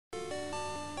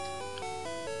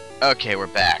Okay, we're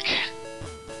back.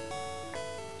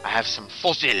 I have some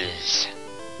fossils.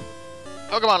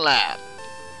 Pokemon Lab.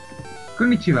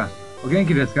 Konnichiwa. O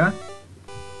genki desu ka?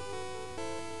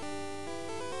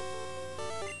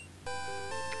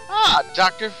 Ah,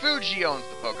 Dr. Fuji owns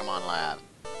the Pokemon Lab.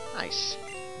 Nice.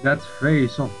 That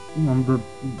face on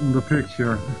the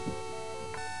picture.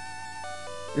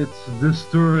 It's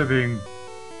disturbing.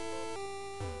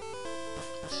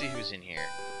 Let's see who's in here.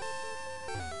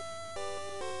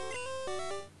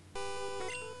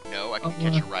 No, I can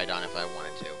catch a Rhydon if I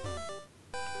wanted to.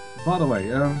 By the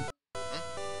way,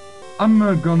 I'm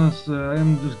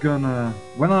just gonna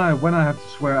when I have to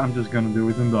swear, I'm just gonna do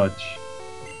it in Dutch.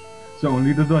 So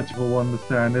only the Dutch will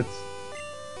understand it.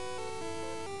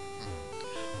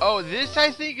 Oh, this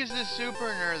I think is the super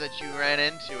nerd that you ran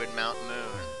into in Mount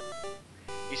Moon.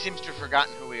 He seems to have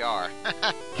forgotten who we are.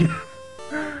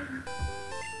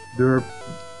 Derp.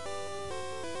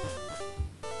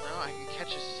 No, I can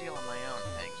catch a seal on my own,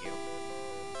 thank you.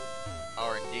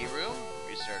 R&D room,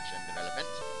 research and development.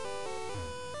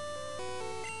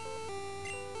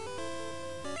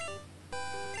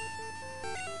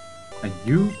 And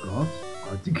you got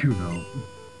Articuno.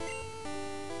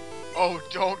 Oh,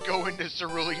 don't go into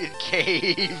Cerulean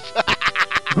Cave!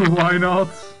 Why not?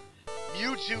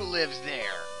 Mewtwo lives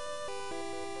there.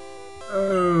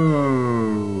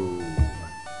 Oh.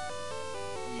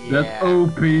 Yeah. That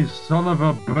OP son of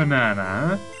a banana,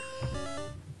 huh?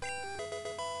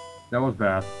 That was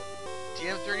bad.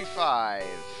 TM35.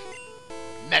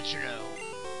 Metronome.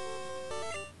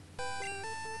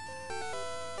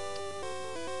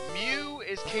 Mew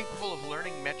is capable of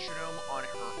learning Metronome on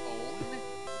her own,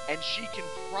 and she can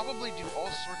probably do all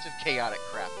sorts of chaotic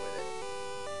crap with it.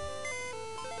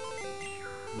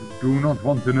 Do not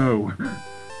want to know.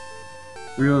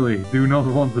 Really, do not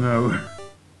want to know.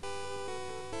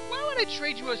 Why would I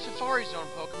trade you a Safari Zone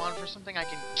Pokemon for something I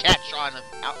can catch out in the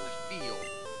field?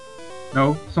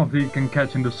 No, something you can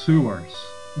catch in the sewers.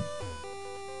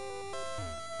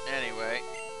 Anyway.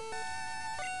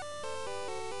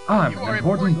 I'm You an are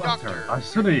important important doctor. doctor. I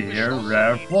study English here also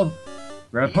rare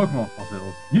means- Pokemon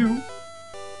fossils. You?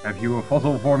 Have you a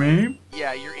fossil for me?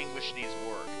 Yeah, your English needs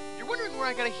work. You're wondering where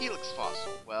I got a Helix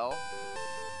fossil. Well,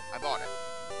 I bought it.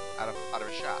 Out of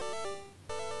a shop.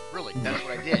 Really, that's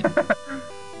what I did.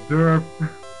 Derp.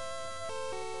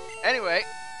 Anyway.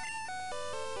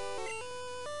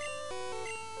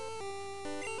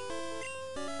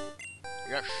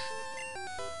 Yes.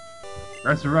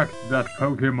 Resurrect that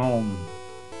Pokemon.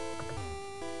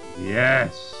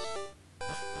 Yes.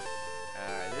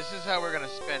 Alright, this is how we're gonna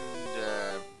spend,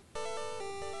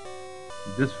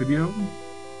 This video?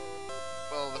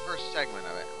 well, the first segment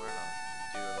of it. We're gonna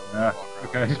do a little walk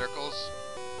around okay. in circles.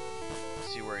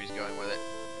 See where he's going with it.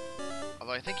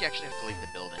 Although I think you actually have to leave the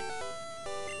building.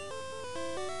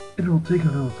 It will take a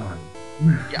little time.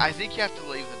 Yeah, I think you have to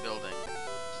leave the building.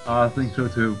 I think so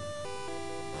too.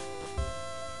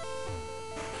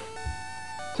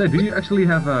 Say, do you actually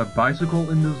have a bicycle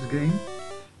in this game?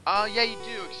 Yeah, you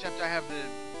do, except I have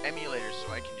the emulator,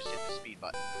 so I can just hit the speed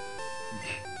button.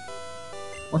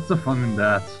 What's the fun in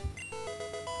that?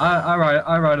 I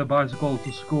ride a bicycle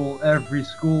to school every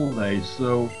school day,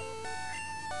 so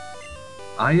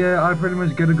I pretty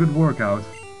much get a good workout.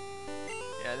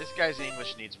 Yeah, this guy's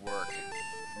English needs work.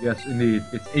 Yes, indeed,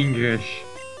 it's English.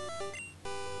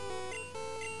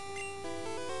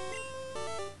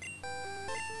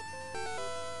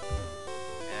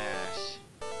 Yes.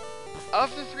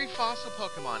 Of the three fossil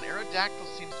Pokemon, Aerodactyl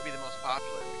seems to be the most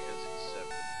popular because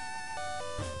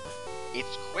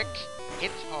it's quick,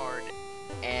 hits hard,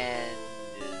 and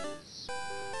is,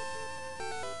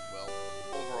 well,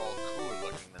 overall cooler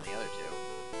looking than the other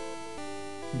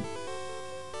two.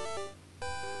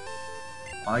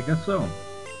 I guess so.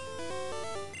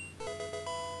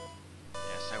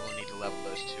 Yes, I will need to level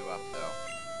those two up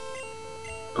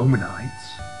though. Omanites?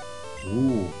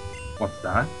 Ooh, what's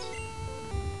that?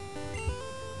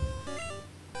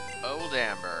 Old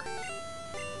Amber.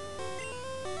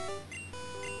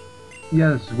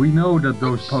 Yes, we know that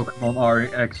those Oops. Pokemon are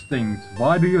extinct.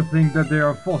 Why do you think that they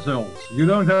are fossils? You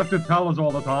don't have to tell us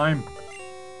all the time.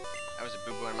 That was a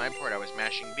boo-boo on my part. I was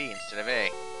mashing B instead of A.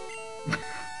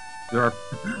 Derp.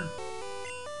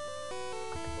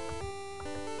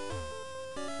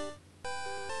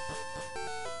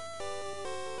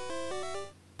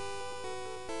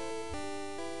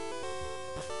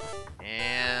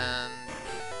 And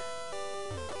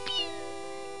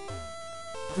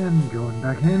Then going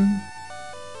back in.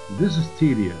 This is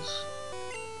tedious.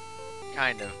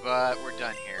 kind of, but we're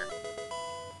done here.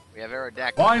 We have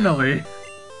Aerodactyl. Finally!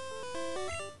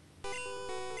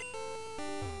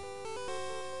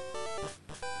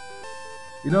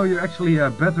 You know, you're actually a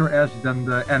better Ash than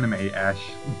the anime Ash.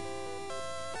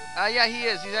 Yeah, he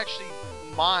is. He's actually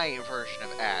my version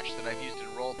of Ash that I've used in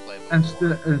roleplay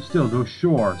before. And still, those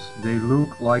shores, they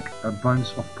look like a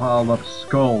bunch of piled up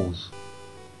skulls.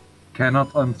 Cannot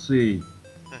unsee.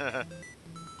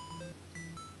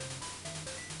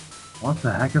 What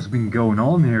the heck has been going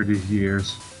on here these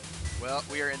years? Well,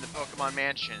 we are in the Pokemon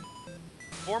Mansion.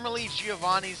 Formerly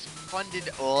Giovanni's funded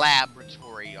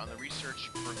laboratory on the research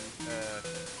for,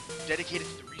 dedicated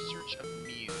to the research of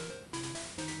Mew.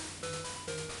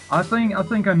 I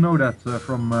think I know that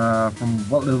from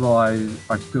what little I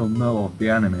still know of the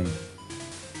anime.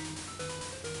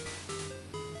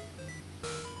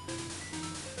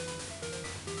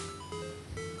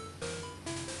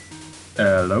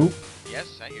 Hello?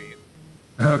 Yes, I hear you.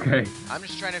 Okay. I'm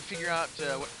just trying to figure out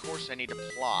what course I need to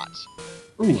plot.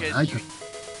 Ooh, Because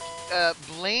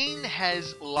Blaine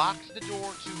has locked the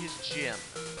door to his gym,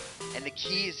 and the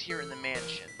key is here in the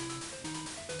mansion.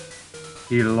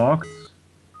 he locked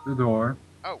the door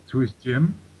to his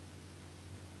gym.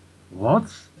 What?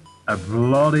 A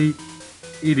bloody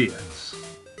idiot.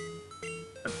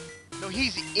 No,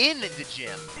 he's in the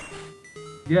gym.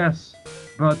 Yes,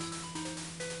 but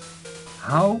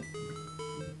how?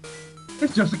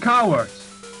 He's just a coward.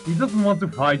 He doesn't want to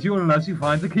fight you unless you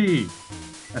find the key.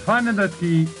 And finding that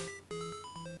key...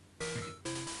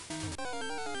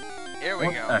 Here we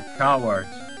What go. a coward.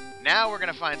 Now we're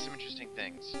gonna find some interesting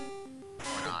things.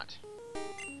 Or not.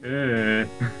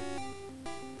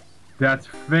 That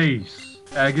face,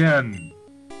 again.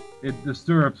 It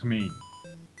disturbs me.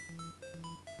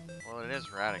 Well, it is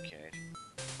Raticate.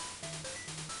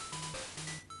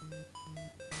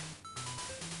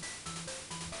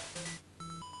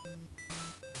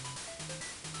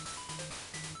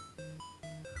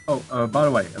 Oh, by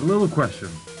the way, a little question.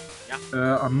 Yeah?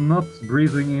 I'm not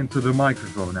breathing into the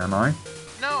microphone, am I?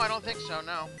 No, I don't think so,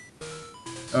 no.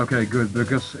 Okay, good,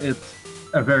 because it's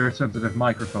a very sensitive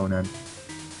microphone and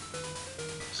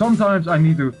sometimes I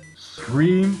need to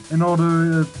scream in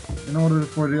order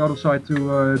for the other side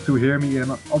to hear me,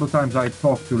 and other times I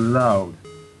talk too loud.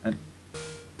 And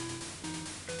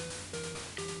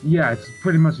yeah, it's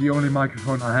pretty much the only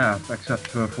microphone I have, except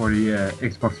for the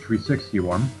Xbox 360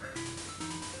 one.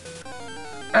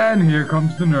 And here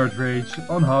comes the nerd rage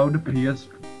on how the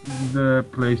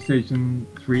PlayStation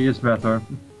 3 is better.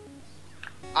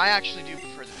 I actually do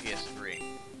prefer the PS3.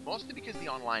 Mostly because the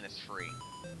online is free.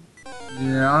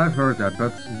 Yeah, I've heard that,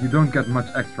 but you don't get much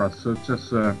extras, such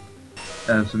as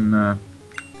in the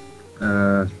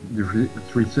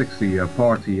 360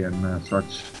 party and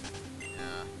such.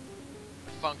 Yeah.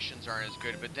 The functions aren't as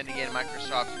good, but then again,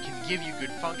 Microsoft can give you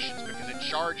good functions because it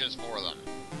charges for them.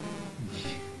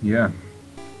 Yeah.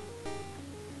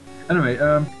 Anyway,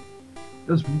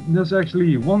 there's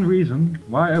actually one reason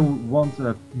why I would want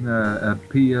a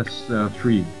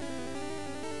PS3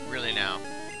 Really now.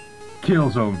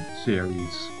 Killzone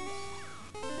series.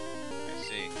 I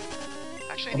see.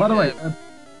 Actually, By the way,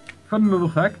 fun little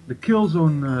fact, the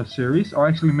Killzone series are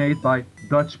actually made by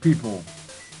Dutch people.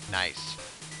 nice.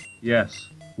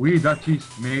 Yes, we Dutchies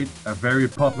made a very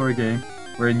popular game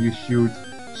wherein you shoot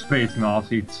space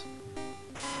Nazis.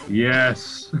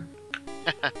 Yes!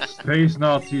 Space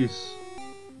Nazis!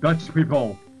 Dutch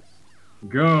people!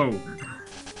 Go!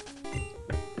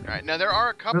 Alright, now there are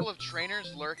a couple of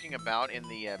trainers lurking about in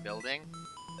the building.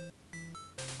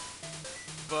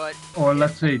 But... Or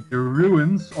let's say the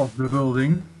ruins of the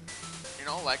building. in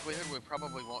all likelihood, we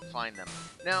probably won't find them.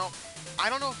 Now, I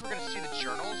don't know if we're going to see the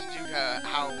journals due to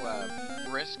how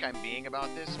brisk I'm being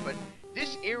about this, but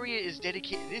this area is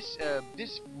dedicated...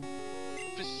 This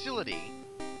facility...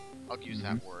 I'll use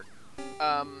that word.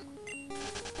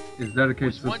 Is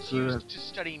dedicated Was once used to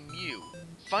study Mew.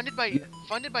 Funded by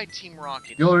Team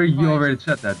Rocket. You already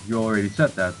said that. You already said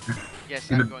that.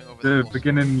 Yes, In I'm going over the whole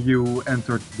beginning, you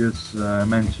entered this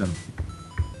mansion.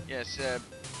 Yes,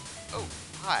 oh,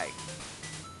 hi.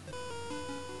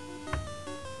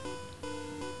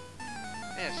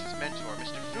 Yes, his mentor,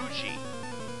 Mr. Fuji,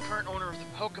 current owner of the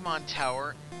Pokemon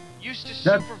Tower, used to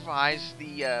supervise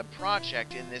the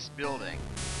project in this building.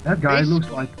 That guy looks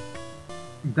like...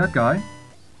 That guy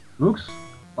looks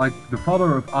like the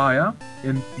father of Aya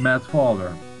in Mad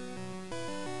Father.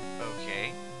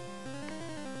 Okay.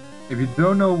 If you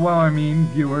don't know what I mean,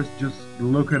 viewers, just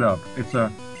look it up. It's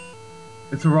a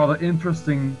rather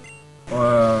interesting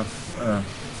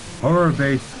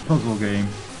horror-based puzzle game.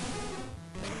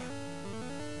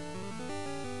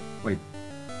 Wait,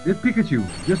 did Pikachu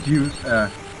just use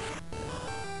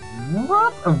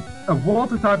what? A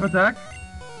water type attack?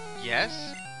 Yes.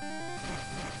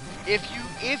 If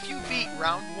you beat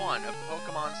round 1 of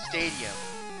Pokemon Stadium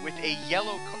with a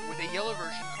yellow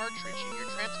version cartridge in your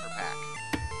transfer pack.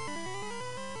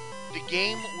 The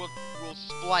game will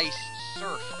splice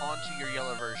Surf onto your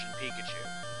yellow version Pikachu.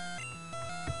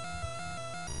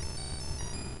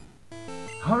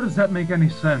 How does that make any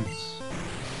sense?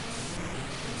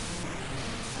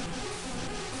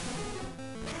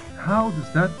 How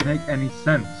does that make any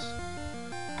sense?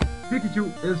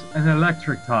 Pikachu is an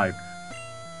electric type.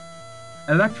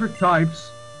 Electric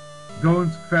types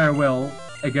don't fare well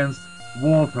against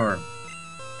water.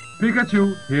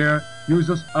 Pikachu here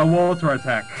uses a water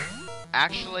attack.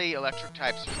 Actually, electric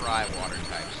types fry water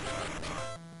types.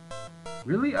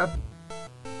 Really?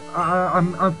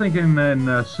 I'm thinking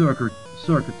in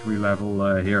circuitry level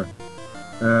here.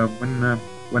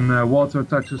 When water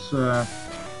touches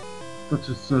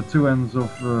two ends of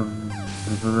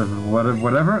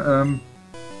whatever.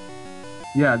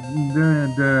 Yeah,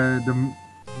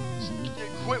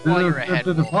 Quit while you're ahead.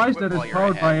 The device that is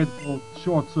powered by it will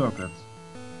short circuit,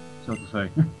 so to say.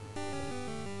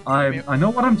 I know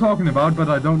what I'm talking about, but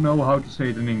I don't know how to say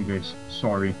it in English.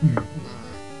 Sorry.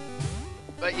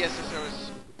 But yes, as I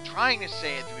was trying to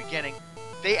say at the beginning,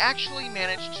 they actually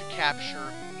managed to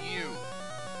capture Mew.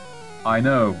 I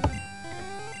know.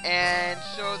 And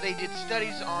so they did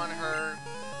studies on her.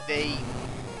 They...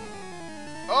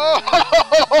 Oh!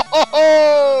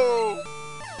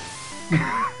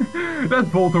 That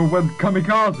Voltor went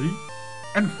kamikaze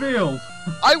and failed.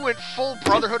 I went full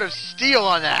Brotherhood of Steel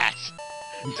on that.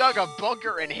 Dug a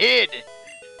bunker and hid.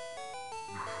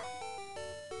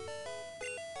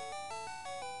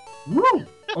 Woo!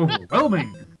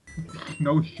 Overwhelming.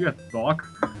 No shit, Doc.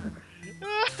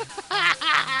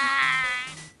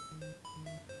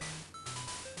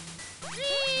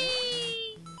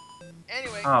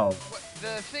 Anyway,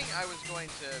 the thing I was going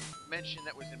to mention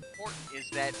that was important is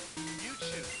that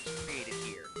Mewtwo was created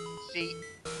here. See,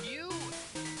 Mew,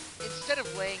 instead of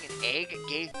laying an egg,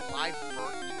 gave live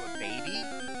birth to a baby,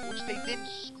 which they then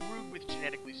screwed with,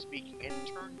 genetically speaking, and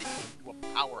turned it into a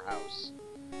powerhouse.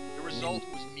 The result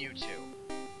was Mewtwo.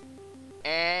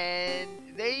 And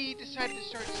they decided to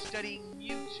start studying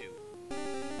Mewtwo.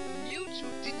 Mewtwo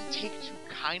didn't take too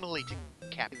kindly to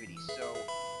captivity, so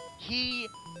he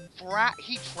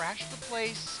trashed the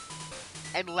place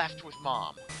and left with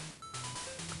Mom.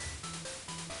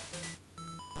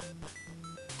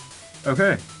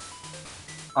 Okay.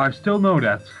 I still know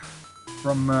that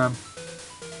from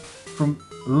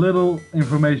little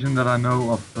information that I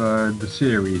know of the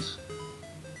series.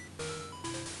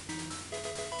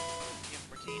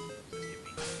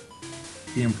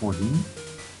 TM14.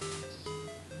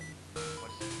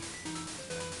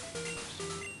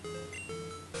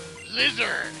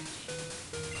 Lizard!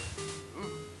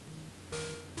 Ooh.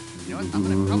 You know what? I'm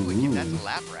gonna probably give that to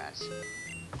Lapras.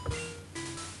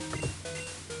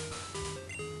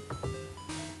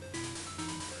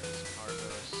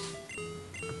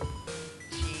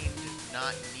 Team does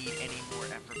not need any more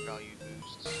effort value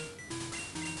boosts.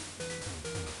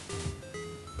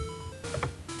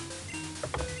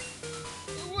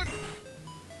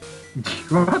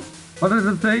 What? What did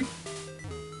it say?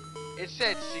 It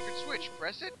said secret switch.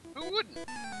 Press it? Who wouldn't?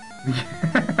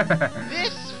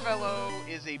 This fellow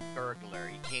is a burglar.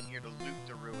 He came here to loot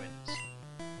the ruins.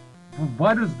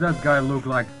 Why does that guy look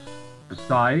like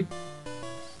Psy?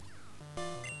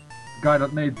 Guy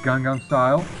that made Gangnam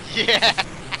Style? Yeah!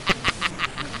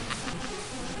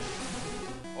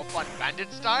 Up on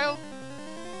Bandit style?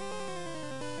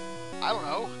 I don't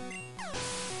know.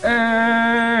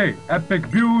 Hey! Epic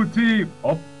beauty!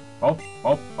 Up a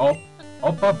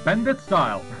Bandit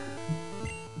style!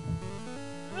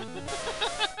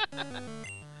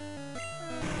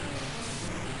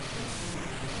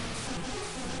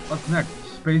 What's next?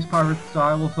 Space pirate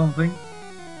style or something?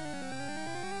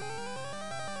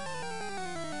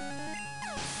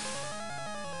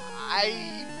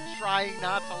 I'm trying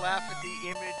not to laugh at the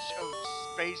image of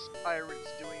space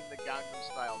pirates doing the Gangnam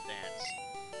Style dance.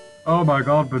 Oh my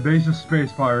god, Bodacious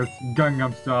Space Pirates,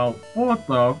 Gangnam Style. What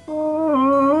the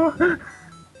fuck? Yeah,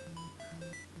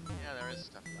 there is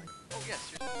stuff like that. Oh yes,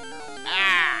 here's some girls.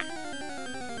 Ah!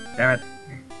 Damn it.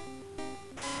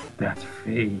 That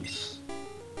face.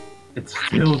 It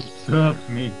still disturbs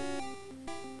me.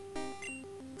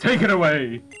 Take it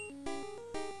away!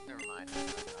 Never mind. I'm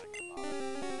not gonna bother.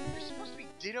 There's supposed to be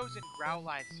Dittos and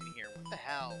Growlites in here. What the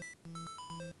hell?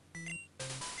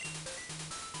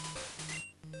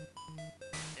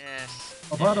 Yes.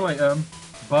 Oh, by the way,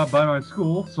 by my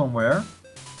school, somewhere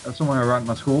around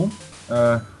my school,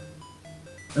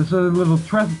 there's a little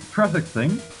traffic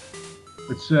thing,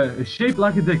 which is shaped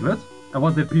like a Diglett, and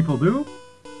what did people do?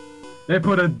 They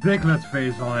put a Diglett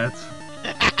face on it.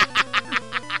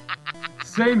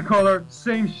 Same color,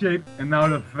 same shape, and now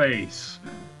the face.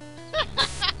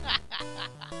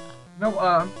 No,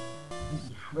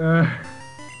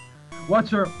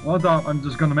 Watcher, hold on, I'm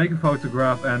just gonna make a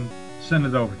photograph and send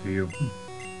it over to you.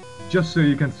 Just so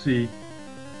you can see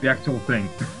the actual thing.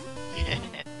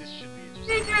 This should be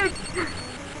interesting.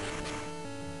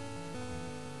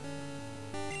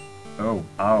 Oh,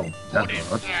 ow, that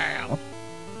hurt. Yeah,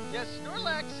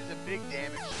 Snorlax is a big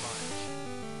damage sponge.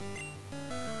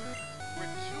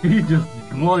 He just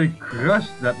bloody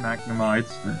crushed that Magnemite.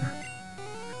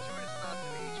 Gratuitous amounts of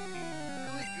HP,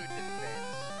 really good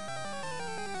defense.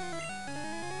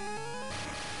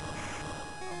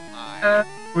 Oh my. Here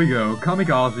we go,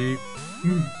 Kamikaze.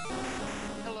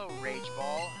 Hello, Rage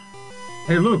Ball.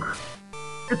 Hey look,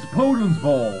 it's Poden's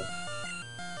Ball.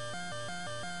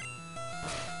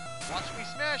 Watch me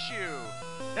smash you!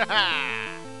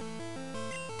 Haha!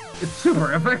 It's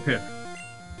super effective.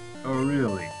 Oh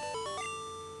really?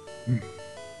 What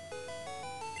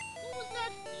was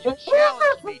that? You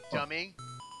challenged me, dummy!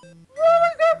 What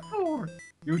was that for?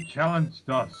 You challenged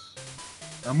us.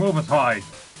 Now move aside.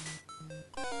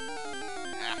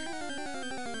 Ah.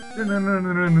 Dun dun dun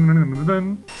dun dun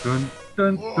dun dun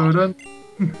dun dun.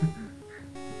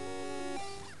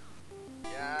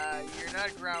 Yeah, you're not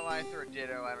Growlithe or a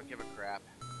Ditto, I don't give a crap.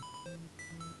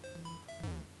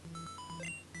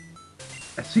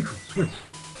 A secret switch.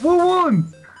 For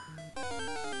once!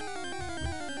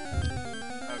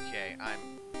 Okay, I'm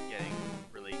getting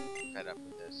really fed up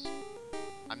with this.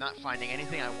 I'm not finding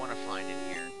anything I want to find in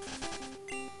here.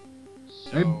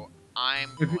 So, I'm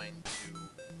going to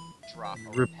drop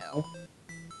a repel.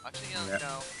 Actually, Yeah.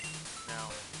 no,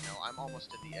 I'm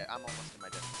almost at I'm almost at my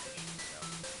destination, so.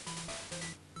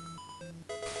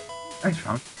 I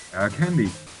found candy.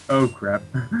 Oh crap.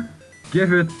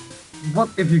 Give it. What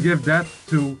if you give that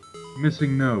to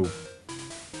Missing No?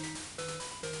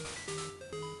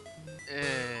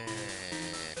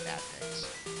 Bad things.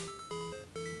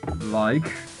 Like?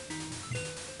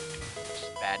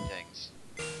 Just bad things.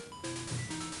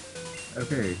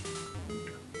 Okay.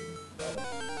 Oh,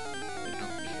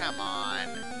 come on.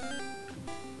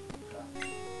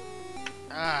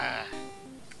 Ah.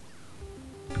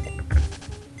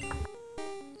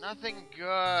 Nothing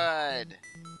good.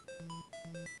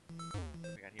 What do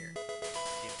we got here?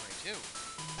 TM22.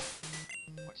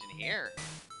 What's in here?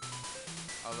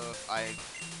 Although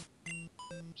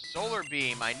Solar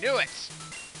Beam, I knew it!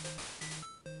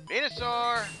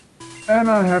 Venusaur! And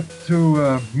I have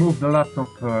to move the laptop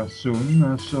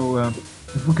soon, so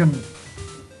if we can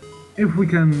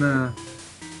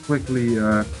quickly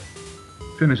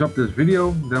finish up this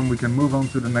video, then we can move on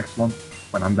to the next one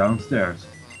when I'm downstairs.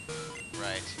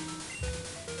 Right.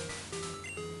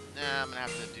 Nah, I'm gonna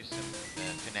have to do some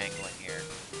finagling here.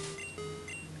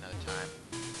 Another time.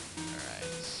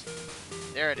 Alright.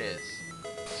 There it is.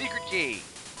 Secret key!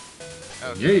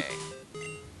 Okay. Yeet.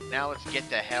 Now let's get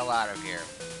the hell out of here.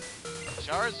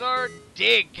 Charizard,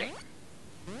 dig!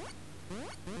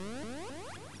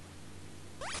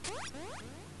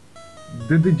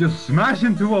 Did they just smash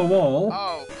into a wall?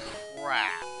 Oh,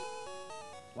 crap.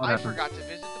 What I happened? forgot to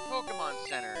visit the Pokemon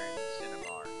Center in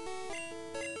Cinnabar.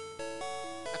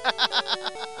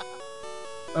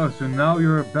 Oh, so now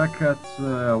you're back at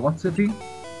what city?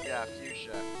 Yeah,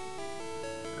 Fuchsia.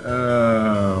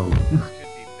 Oh. This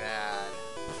could be bad.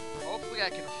 Hopefully I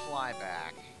can fly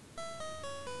back.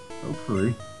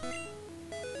 Hopefully.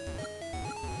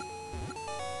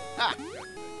 Ah!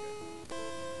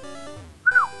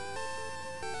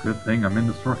 Good thing I'm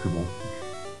indestructible.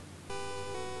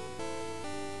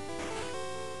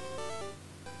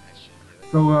 That should do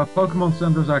it. So Pokemon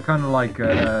centers are kind of like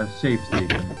a safe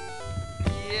station.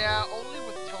 Yeah, only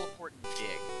with teleport and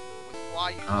dig. With fly,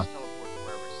 you Ah. just teleport to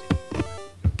wherever city you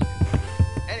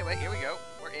want. Anyway, here we go.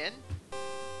 We're in.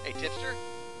 Hey, Tipster.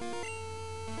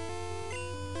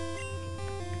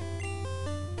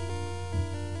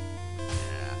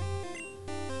 Yeah.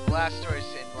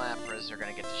 Blastoise and Lapras are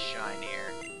gonna get to shine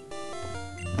here.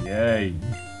 Yay.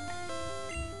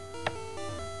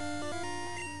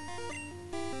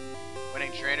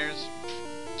 Winning trainers.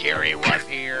 Gary was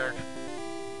here.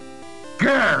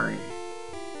 Gary!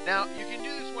 Now, you can do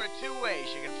this one of two ways.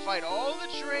 You can fight all the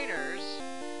trainers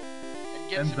and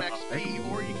get And some the- XP,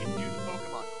 or you can do the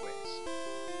Pokemon quiz.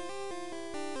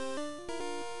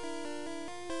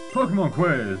 Pokemon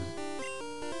quiz!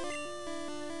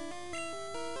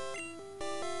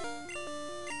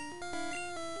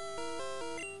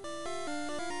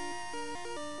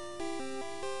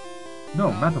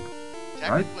 No, Meta.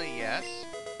 Technically, yes.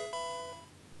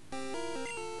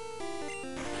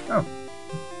 Oh.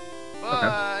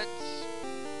 But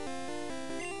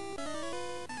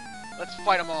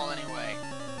fight them all anyway.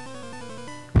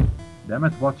 Damn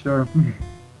it, Watcher.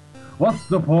 What's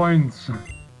the point?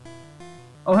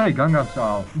 Oh hey, Gangnam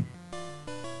Style.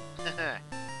 What's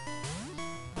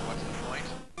the point?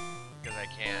 Because I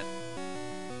can.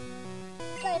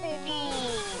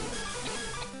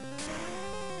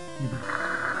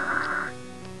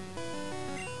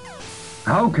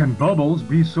 How can bubbles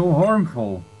be so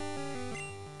harmful?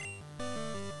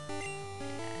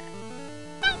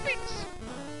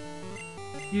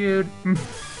 Cute.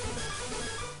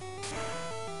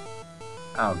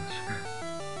 Ouch.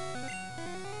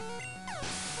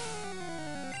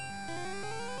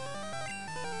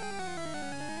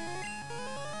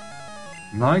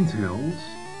 Ninetales?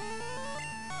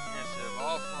 Yes, of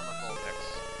all form of Vulpix.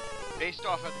 Based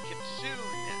off of the Kitsune.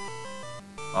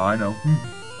 Oh, I know.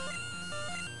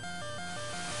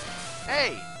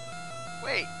 Hey!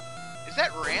 Wait, is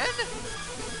that Rand?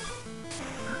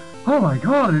 Oh my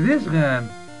god, it is Ren!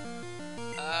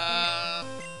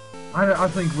 I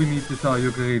think we need to tell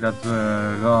Yukari that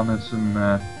Ran is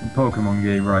a Pokemon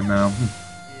game right now.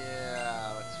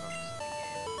 Yeah, let's focus on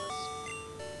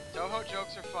the game. Toho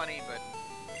jokes are funny, but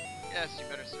yes, you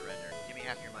better surrender. Give me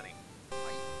half your money.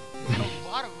 That's a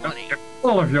lot of money.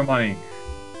 All of your money!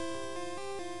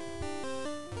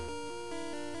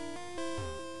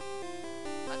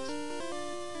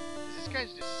 Is this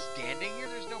guy's just standing here?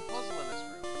 There's no puzzle in this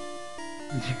room.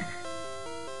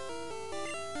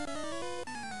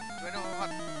 Do I know how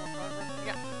to...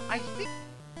 Yeah, I think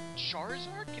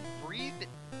Charizard can breathe at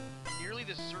nearly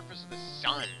the surface of the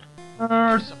sun.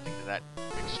 Or something to that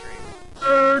extreme.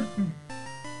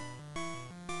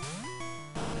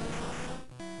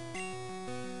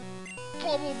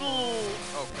 Bubble Boo!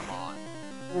 Oh, come on.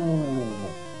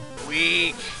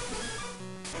 Weak!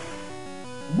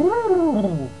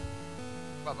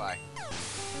 Bye-bye.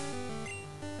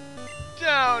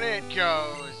 Down it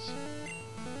goes!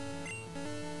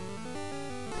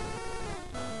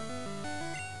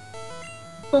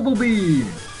 Bumblebee!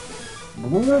 Now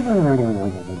you sound like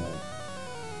a Murloc.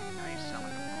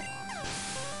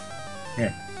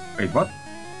 Yeah. Wait, what?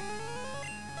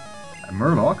 A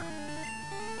Murloc? Yes.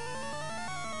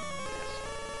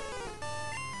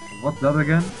 What's that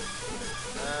again?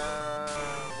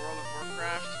 World of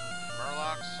Warcraft?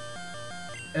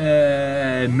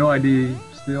 Murlocs? No idea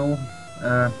still.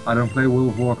 I don't play World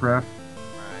of Warcraft.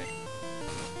 Right.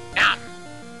 Ah!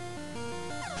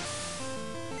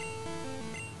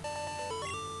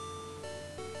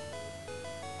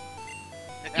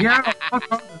 Yeah!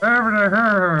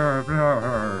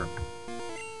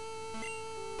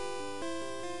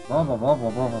 Blah blah blah blah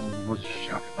blah blah.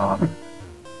 Shut up.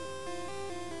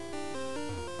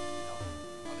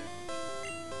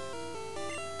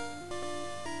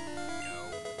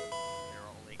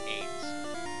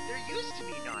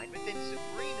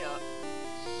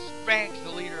 Spanked the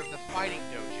leader of the fighting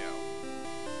dojo.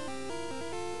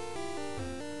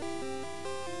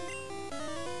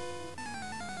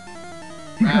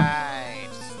 Right.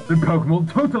 The Pokemon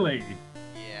totally.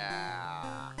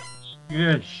 Yeah.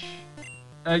 Yes.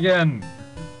 Again.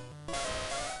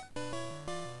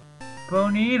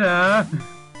 Bonita.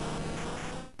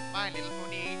 My little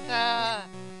bonita.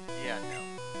 Yeah,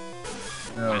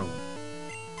 no. No.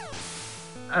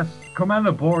 As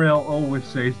Commander Boreal always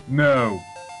says, no.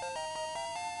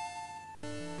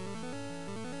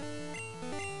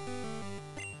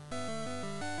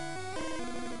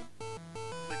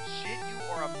 Legit, you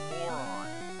are a moron.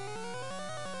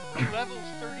 A level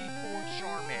 34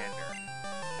 Charmander.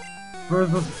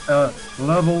 Versus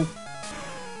level...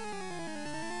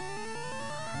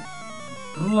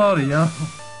 Bloody hell.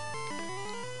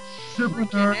 Super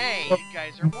Freaking nerd. A, you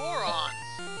guys are morons.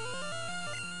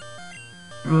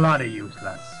 Bloody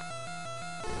useless.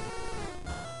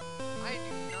 I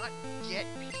do not get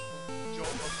people who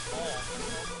don't evolve their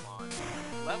Pokemon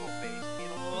level-based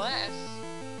unless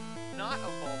not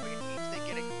evolving means they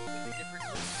get a completely different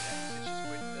moveset, such as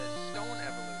with the stone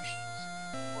evolutions.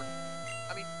 Or,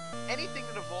 I mean, anything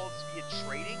that evolves via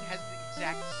trading has the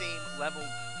exact same level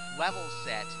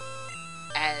set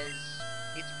as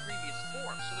its previous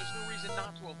form, so there's no reason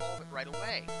not to evolve it right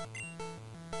away.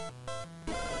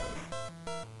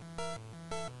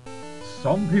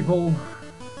 Some people...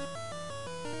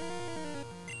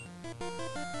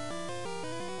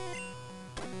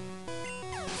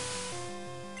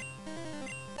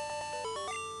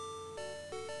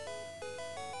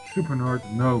 Super nerd,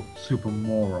 no, super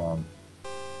moron.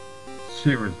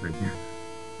 Seriously.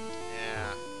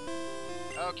 Yeah.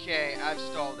 Okay, I've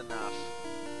stalled enough.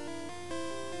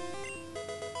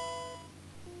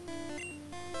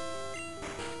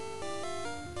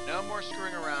 No more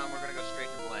screwing around, we're gonna go straight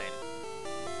to Blaine.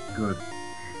 Good.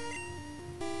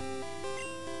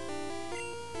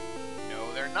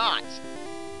 No, they're not.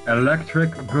 Electric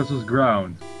versus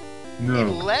ground. No.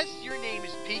 Unless your name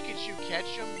is Pikachu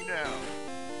Ketchum, no.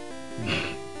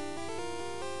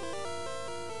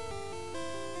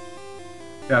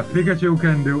 Yeah, Pikachu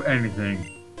can do anything.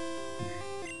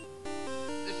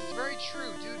 This is very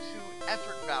true due to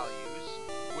effort values,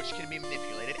 which can be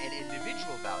manipulated, and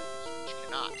individual values, which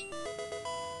cannot.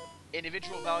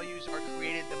 Individual values are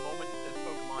created the moment the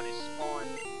Pokemon is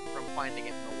spawned from finding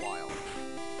it in the wild.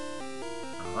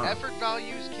 Effort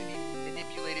values can be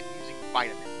manipulated using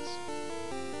vitamins.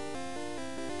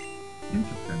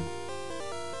 Interesting.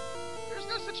 There's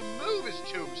no such move as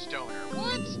Tombstoner.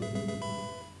 What?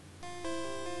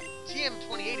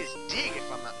 TM28 is Dig,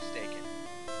 if I'm not mistaken.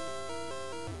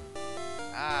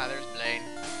 Ah, there's Blaine.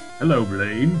 Hello,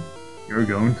 Blaine. You're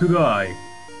going to die.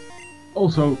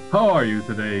 Also, how are you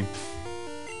today?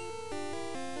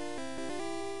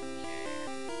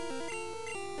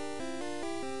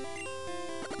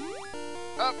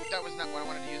 Oh, that was not what I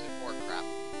wanted to use it for. Crap.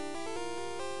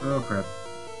 Oh crap.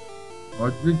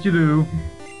 What did you do?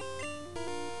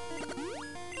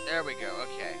 There we go.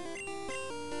 Okay. I've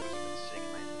been sitting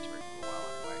in my inventory for a while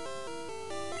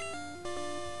anyway.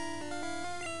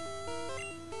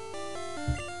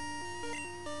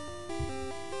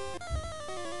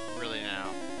 Really now.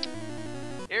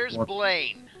 Here's What?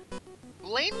 Blaine.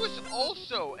 Blaine was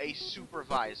also a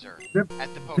supervisor Yep.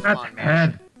 at the That Pokemon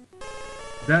head.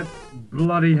 That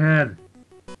bloody head.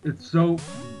 It's so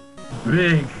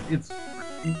big. It's...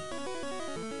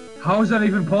 How is that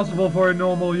even possible for a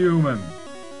normal human?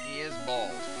 He is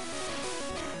bald.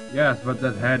 Yes, but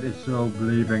that head is so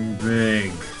bleeping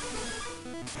big.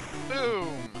 Boom!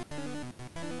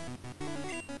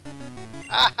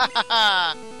 Ah ha ha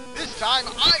ha! This time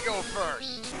I go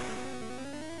first!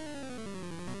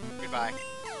 Goodbye.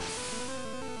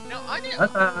 Now,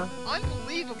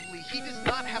 unbelievably, he does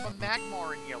not have a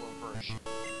Magmar in yellow version.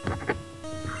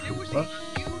 There was a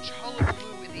huge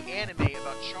hullabaloo in the anime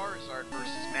about Charizard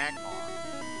versus Magmar.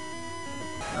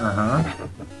 Uh-huh.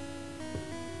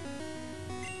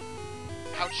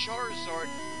 How Charizard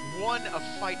won a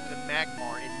fight with a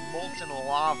Magmar in molten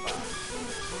lava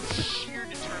through sheer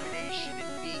determination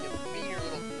and being a meaner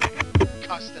little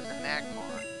cuss than the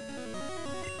Magmar.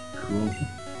 Cool.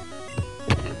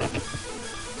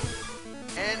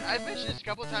 And I've mentioned this a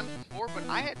couple of times before, but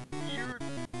I had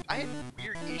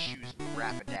weird issues with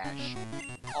Rapidash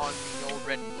on the old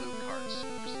red and blue cards.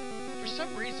 For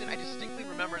some reason, I distinctly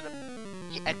remember them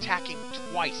attacking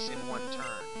twice in one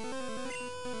turn.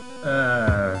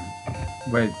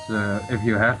 Wait, if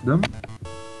you have them?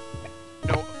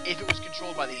 No, if it was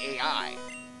controlled by the AI.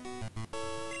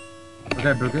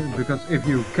 Okay, because if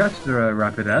you catch the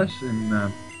Rapidash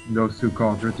in those two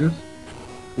cartridges,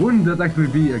 wouldn't that actually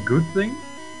be a good thing?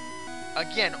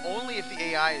 Again, only if the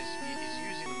AI is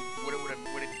using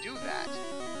them would it do that.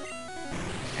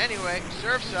 Anyway,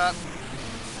 Surf's up.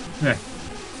 Yeah.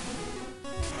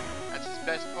 That's his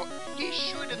best He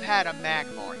should have had a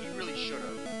Magmar. He really should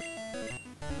have.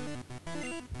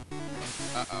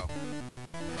 Uh-oh.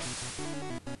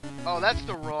 Oh, that's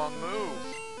the wrong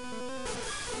move.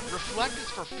 Reflect is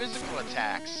for physical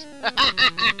attacks.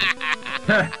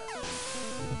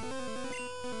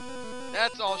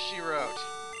 That's all she wrote.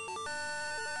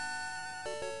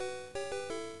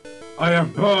 I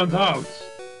am burned out!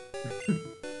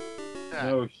 Ah,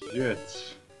 Oh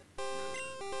shit.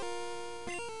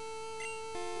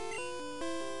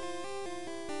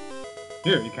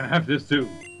 Here, you can have this too.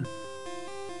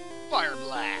 Fire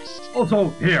Blast! Also,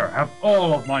 here, have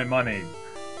all of my money.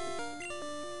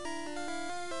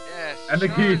 Yes, And the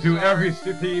key to Charizard- every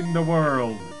city in the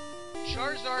world.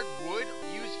 Charizard would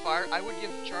use fire. I would give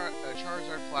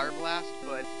Charizard Fire Blast,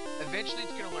 but eventually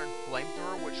it's going to learn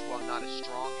Flamethrower, which, while not as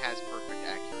strong, has perfect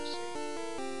accuracy.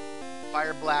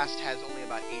 Fire Blast has only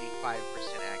about 85%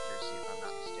 accuracy, if I'm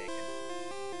not mistaken.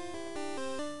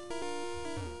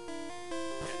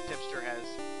 Yeah, Tipster has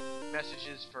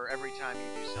messages for every time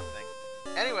you do something.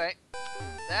 Anyway,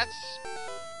 that's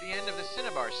the end of the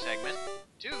Cinnabar segment.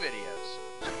 2 videos.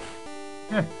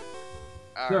 Yeah.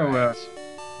 So, Alright.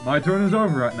 my turn is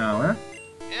over right now, eh?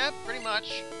 Yeah, pretty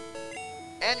much.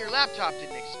 And your laptop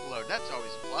didn't explode. That's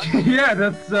always a plus. Yeah,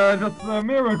 that's a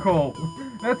miracle.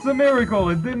 That's a miracle.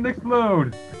 It didn't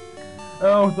explode.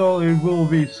 Although it will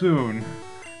be soon.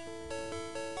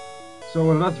 So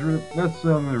let's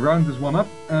round this one up,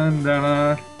 and then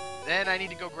Then I need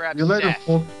to go grab see you later, Seth.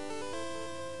 folks.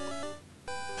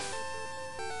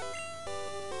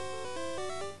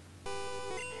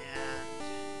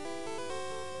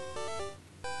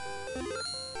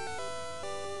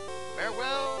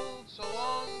 Farewell, so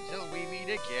long till we meet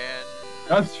again.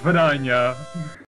 That's Svidanya.